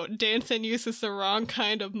no, dancing uses the wrong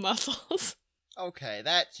kind of muscles. Okay,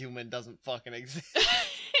 that human doesn't fucking exist.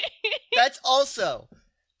 That's also...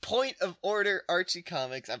 Point of order, Archie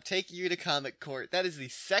Comics. I'm taking you to Comic Court. That is the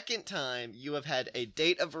second time you have had a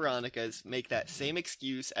date of Veronica's make that same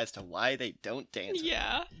excuse as to why they don't dance.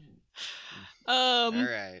 Yeah. All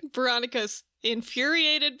right. Veronica's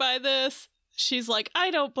infuriated by this. She's like, I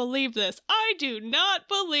don't believe this. I do not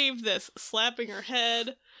believe this. Slapping her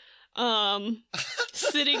head.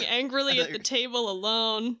 Sitting angrily at the table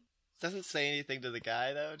alone. Doesn't say anything to the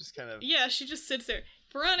guy, though. Just kind of... Yeah, she just sits there.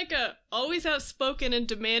 Veronica, always outspoken and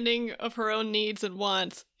demanding of her own needs and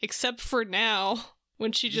wants, except for now,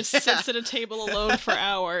 when she just sits at a table alone for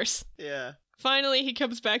hours. Yeah. Finally, he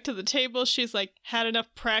comes back to the table. She's like, had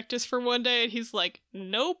enough practice for one day, and he's like,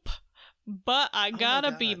 nope, but I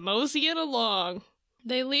gotta be moseying along.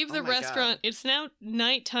 They leave the restaurant. God. It's now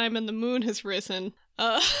nighttime and the moon has risen.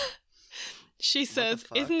 She says,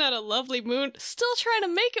 isn't that a lovely moon? Still trying to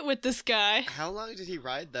make it with this guy. How long did he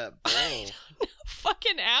ride that bull? I don't know.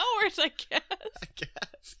 Fucking hours, I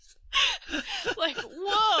guess. Like,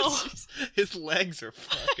 whoa. His legs are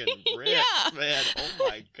fucking ripped, man. Oh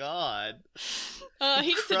my God.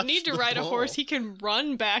 He doesn't need to ride a horse. He can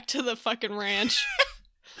run back to the fucking ranch.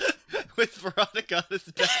 With Veronica on his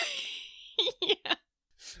back. Yeah.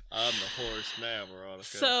 I'm the horse now, Veronica.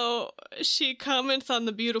 So she comments on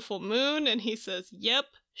the beautiful moon, and he says, "Yep,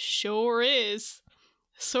 sure is.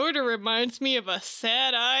 Sort of reminds me of a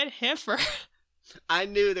sad-eyed heifer." I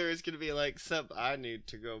knew there was going to be like I need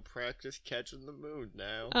to go practice catching the moon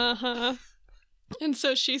now. Uh-huh. And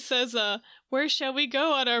so she says, "Where shall we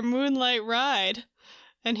go on our moonlight ride?"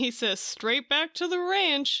 And he says, "Straight back to the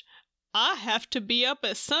ranch. I have to be up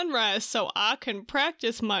at sunrise so I can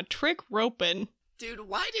practice my trick roping." Dude,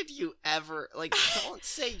 why did you ever, don't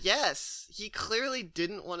say yes. He clearly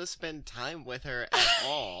didn't want to spend time with her at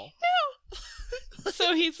all. No.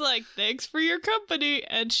 So he's like, "Thanks for your company."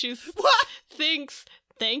 And she thinks,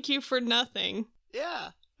 "Thank you for nothing."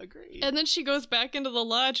 Yeah, agreed. And then she goes back into the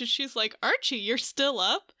lodge and she's like, "Archie, you're still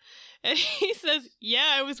up?" And he says,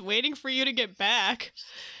 "Yeah, I was waiting for you to get back."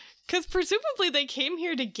 Because presumably they came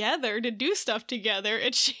here together to do stuff together,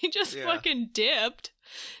 and she just fucking dipped.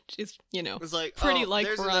 She's, it was like, pretty like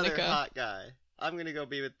there's Veronica. Another hot guy. I'm gonna go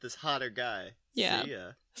be with this hotter guy. Yeah. See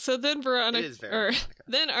ya. So then Veronica.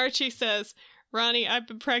 Then Archie says, "Ronnie, I've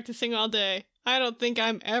been practicing all day. I don't think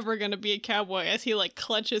I'm ever gonna be a cowboy," as he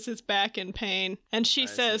clutches his back in pain. And she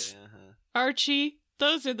says, "Archie,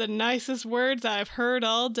 those are the nicest words I've heard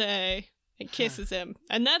all day," and kisses him.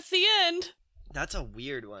 And that's the end. That's a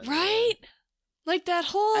weird one. Right? Man. That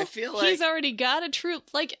whole, I feel like he's already got a true,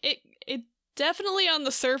 it definitely on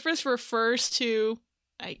the surface refers to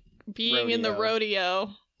being in the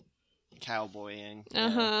rodeo. Cowboying.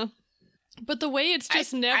 Uh-huh. But the way it's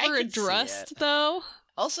just never addressed, though.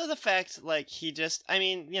 Also the fact, he just,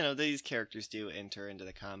 these characters do enter into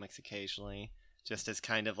the comics occasionally, just as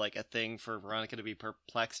kind of a thing for Veronica to be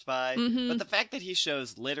perplexed by. Mm-hmm. But the fact that he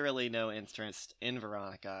shows literally no interest in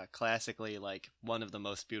Veronica, classically, one of the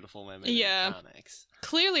most beautiful women in comics.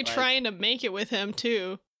 Clearly trying to make it with him,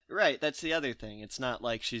 too. Right, that's the other thing. It's not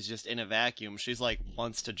like she's just in a vacuum. She's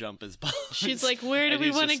wants to jump his bones. She's like, "Where do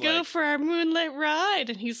we want to go for our moonlit ride?"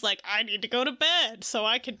 And he's like, "I need to go to bed so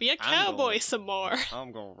I can be a cowboy some more."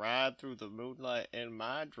 I'm gonna ride through the moonlight in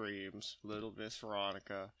my dreams, little Miss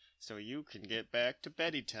Veronica, so you can get back to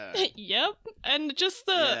Betty time. Yep, and just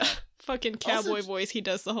the fucking cowboy voice he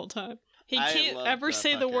does the whole time. He can't ever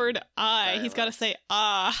say the word "I." Dialect. He's got to say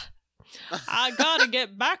 "ah." "I gotta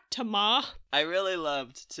get back to Ma." I really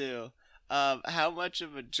loved, too, how much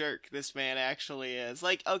of a jerk this man actually is.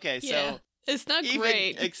 So... It's not even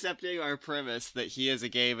great. Accepting our premise that he is a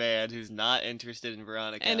gay man who's not interested in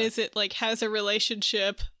Veronica. And has a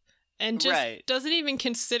relationship and just doesn't even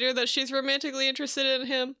consider that she's romantically interested in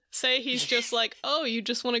him. Say he's just "Oh, you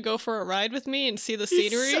just want to go for a ride with me and see the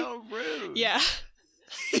scenery?" He's so rude. Yeah.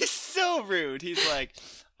 He's so rude. He's like...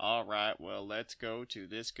 All right, well, let's go to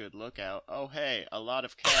this good lookout. Oh, hey, a lot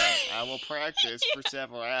of cats. I will practice for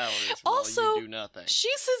several hours while you do nothing.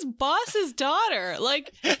 She's his boss's daughter.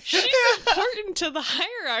 She's important to the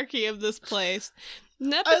hierarchy of this place.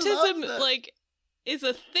 Nepotism, is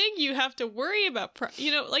a thing you have to worry about.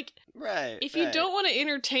 Right. If you don't want to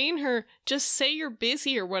entertain her, just say you're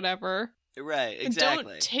busy or whatever. Right, exactly.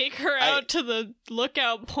 Don't take her out to the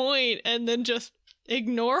lookout point and then just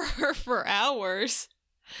ignore her for hours.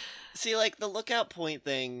 See, the lookout point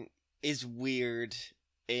thing is weird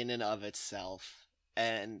in and of itself.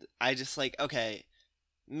 And I just, okay,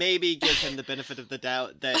 maybe give him the benefit of the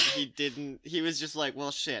doubt that he was just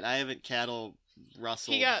well, shit, I haven't cattle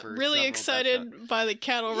rustled. He got really excited by the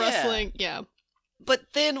cattle rustling. Yeah.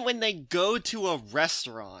 But then when they go to a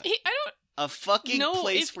restaurant, a fucking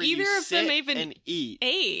place where you sit and eat.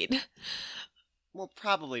 Ate. Well,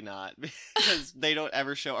 probably not, because they don't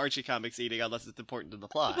ever show Archie comics eating unless it's important to the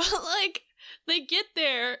plot. But, they get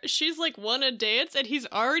there, she's wanna dance, and he's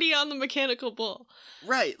already on the mechanical bull.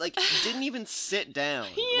 Right, didn't even sit down.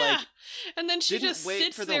 Yeah, and then she just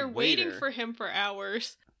sits there waiting for him for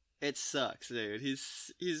hours. It sucks, dude.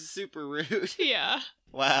 He's super rude. Yeah.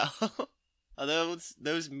 Wow.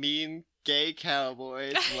 Those mean gay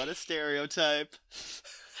cowboys, what a stereotype.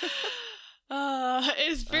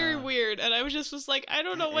 It's very weird, and I was like, I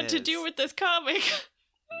don't know what to do with this comic.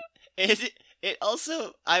 It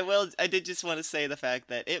also, I did just want to say the fact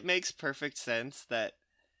that it makes perfect sense that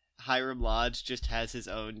Hiram Lodge just has his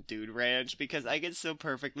own dude ranch, because I can so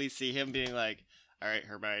perfectly see him being like, all right,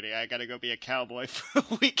 Hermione, I gotta go be a cowboy for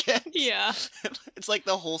a weekend. Yeah. It's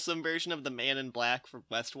the wholesome version of the Man in Black from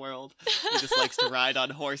Westworld. He just likes to ride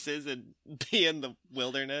on horses and be in the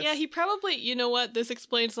wilderness. Yeah, he probably, you know what, this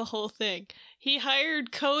explains the whole thing. He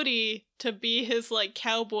hired Cody to be his, like,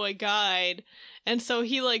 cowboy guide. And so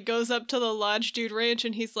he, like, goes up to the Lodge Dude Ranch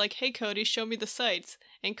and he's like, hey, Cody, show me the sights.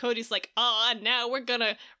 And Cody's like, now we're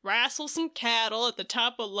gonna wrestle some cattle at the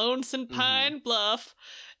top of Lonesome Pine Bluff.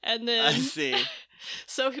 And then... I see.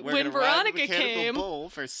 So We're when gonna ride the Veronica mechanical came bull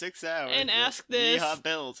for 6 hours and with asked this... Yeehaw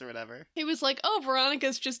Bills or whatever. He was like, oh,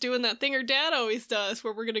 Veronica's just doing that thing her dad always does,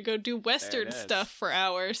 where we're gonna go do Western stuff for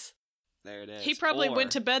hours. There it is. He probably Or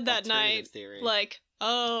went to bed that night, theory. like,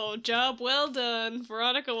 oh, job well done.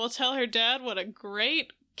 Veronica will tell her dad what a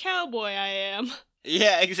great cowboy I am.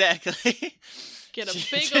 Yeah, exactly. Get a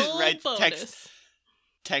She big just old writes bonus.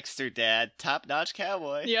 Text her dad, top-notch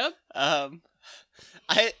cowboy. Yep.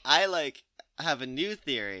 I like have a new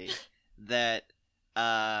theory that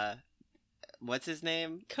what's his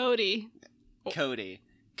name? Cody.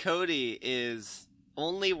 Cody is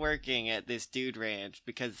only working at this dude ranch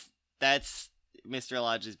because that's Mr.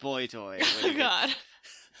 Lodge's boy toy. Oh, God.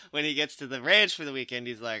 When he gets to the ranch for the weekend,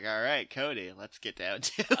 he's like, all right, Cody, let's get down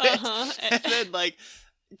to it. Uh-huh. And then, like,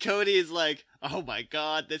 Cody is like, oh my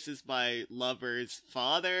god, this is my lover's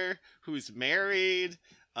father who's married.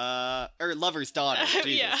 Or lover's daughter. Jesus.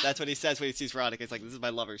 Yeah. That's what he says when he sees Veronica. He's like, this is my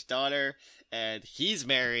lover's daughter, and he's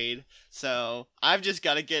married, so I've just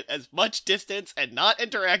got to get as much distance and not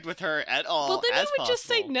interact with her at all. Well, then as he would just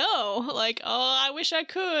say possible. no. Like, oh, I wish I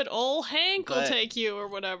could. Old Hank will But take you, or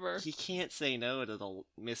whatever. He can't say no to the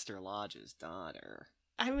Mr. Lodge's daughter.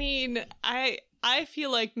 I mean, I feel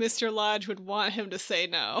like Mr. Lodge would want him to say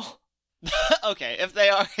no. Okay, if they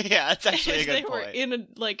are, yeah, that's actually a If good they were point. in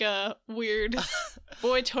a weird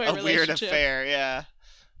boy toy A relationship. weird affair, yeah.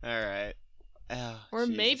 All right. Oh, Or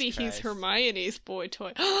Jesus maybe he's Christ. Hermione's boy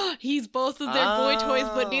toy. He's both of their boy toys,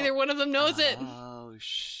 but neither one of them knows it. Oh,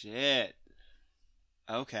 shit.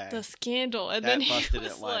 Okay. The scandal. And that then he busted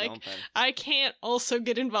was it wide like, open. I can't also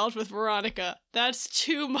get involved with Veronica. That's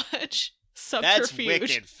too much That's subterfuge.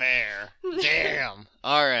 wicked fair. Damn.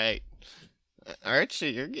 All right.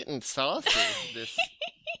 Archie, you're getting saucy. This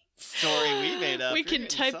story we made up. We you're can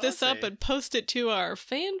getting type this up saucy. and post it to our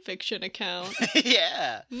fanfiction account.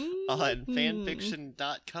 Yeah. On Mhm.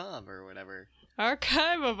 fanfiction.com or whatever.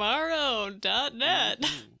 Archiveofourown.net.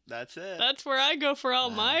 Mhm. That's it. That's where I go for all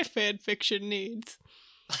Wow. my fanfiction needs.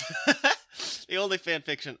 The only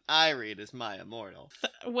fanfiction I read is My Immortal.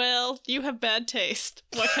 Well, you have bad taste.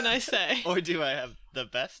 What can I say? Or do I have the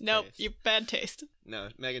best Nope, taste? you bad taste. No,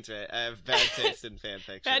 Megan's right. I have bad taste in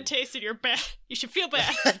fanfiction. Bad taste and you're bad. You should feel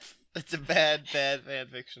bad. It's a bad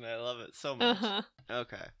fanfiction. I love it so much. Uh-huh.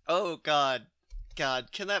 Okay. Oh, God,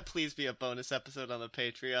 can that please be a bonus episode on the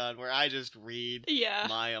Patreon where I just read Yeah.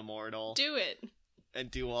 My Immortal Do it. and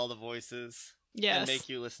do all the voices Yes. and make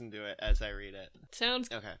you listen to it as I read it? Sounds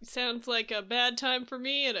Okay. sounds like a bad time for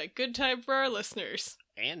me and a good time for our listeners.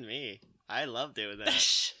 And me. I love doing that.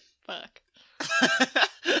 Fuck.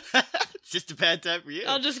 It's just a bad time for you.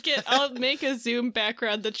 I'll make a Zoom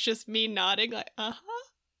background that's just me nodding like, uh-huh.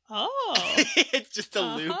 Oh. It's just a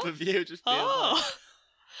loop Uh-huh. of you just being like, Oh.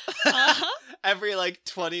 Uh-huh. every like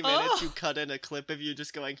 20 minutes Oh. you cut in a clip of you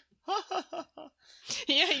just going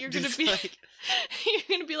Yeah, you're gonna Just be like- you're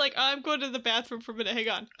gonna be like, oh, I'm going to the bathroom for a minute. Hang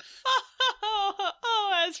on.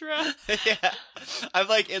 Oh, Ezra. yeah, I'm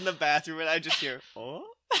like in the bathroom and I just hear oh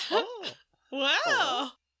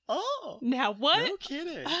Wow. oh Now what? no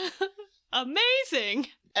kidding. Amazing.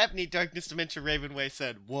 Ebony Darkness Dementia Ravenway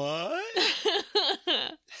said what?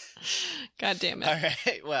 God damn it. All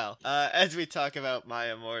right, well, as we talk about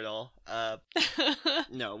My Immortal,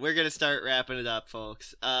 no, we're gonna start wrapping it up,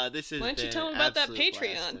 folks. This is Why don't you tell them about that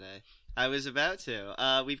Patreon? Today. I was about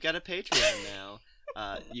to. We've got a Patreon now.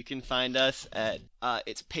 You can find us at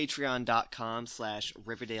it's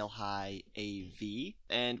patreon.com/RiverdaleHighAV,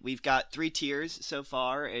 and we've got 3 tiers so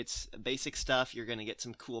far. It's basic stuff. You're gonna get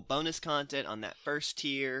some cool bonus content on that first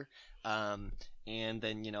tier. And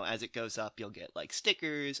then, you know, as it goes up, you'll get like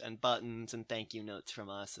stickers and buttons and thank you notes from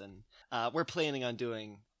us. And we're planning on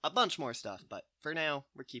doing a bunch more stuff, but for now,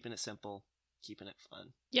 we're keeping it simple, keeping it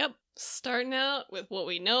fun. Yep. Starting out with what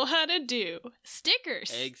we know how to do.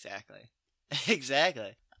 Stickers. Exactly.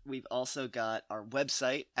 Exactly. We've also got our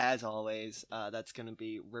website, as always. That's going to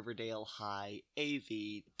be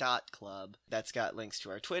riverdalehighav.club. That's got links to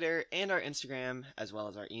our Twitter and our Instagram, as well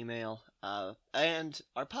as our email, and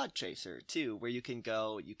our Podchaser, too, where you can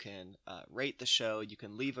go, you can rate the show, you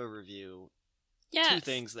can leave a review. Yes. 2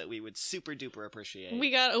 things that we would super duper appreciate. We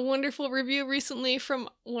got a wonderful review recently from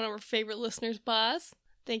one of our favorite listeners, Boz.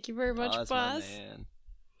 Thank you very much, Boz, Boz. my man.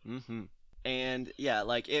 Mm-hmm. And yeah,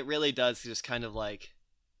 like it really does just kind of like,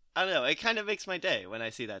 I don't know, it kind of makes my day when I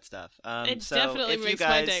see that stuff. It So definitely if makes you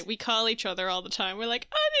my guys, day. We call each other all the time. We're like,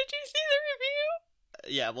 oh, did you see the review?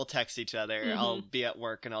 Yeah, we'll text each other. Mhm. I'll be at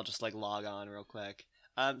work and I'll just like log on real quick.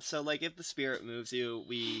 So like if the spirit moves you,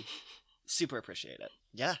 we super appreciate it.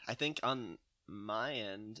 Yeah, I think on my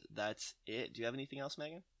end that's it. Do you have anything else,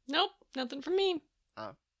 Megan? Nope, nothing from me.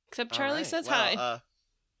 Oh. Except All Charlie right. says Well, hi.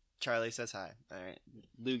 Charlie says hi. All right.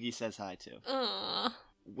 Loogie says hi too. Aww.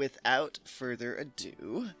 Without further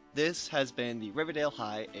ado, this has been the Riverdale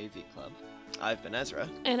High AV Club. I've been Ezra,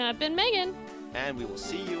 And I've been Megan. and we will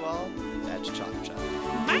see you all at Chop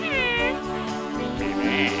Chop.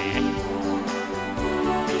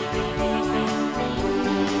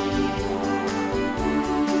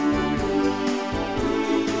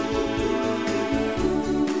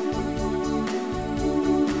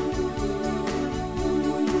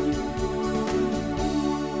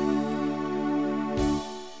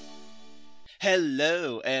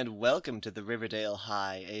 Hello, and welcome to the Riverdale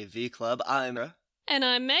High AV Club. I'm Ezra. And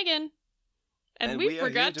I'm Megan. And we we are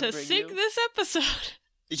forgot here to to bring sync you- this episode.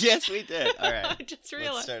 Yes, we did. All right. I just Let's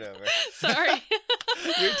realized. start over. Sorry.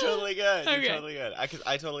 You're totally good. Okay. You're totally good.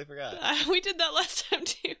 I totally forgot. We did that last time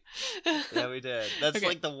too. Yeah, we did. That's Okay.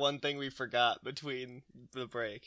 like the one thing we forgot between the break.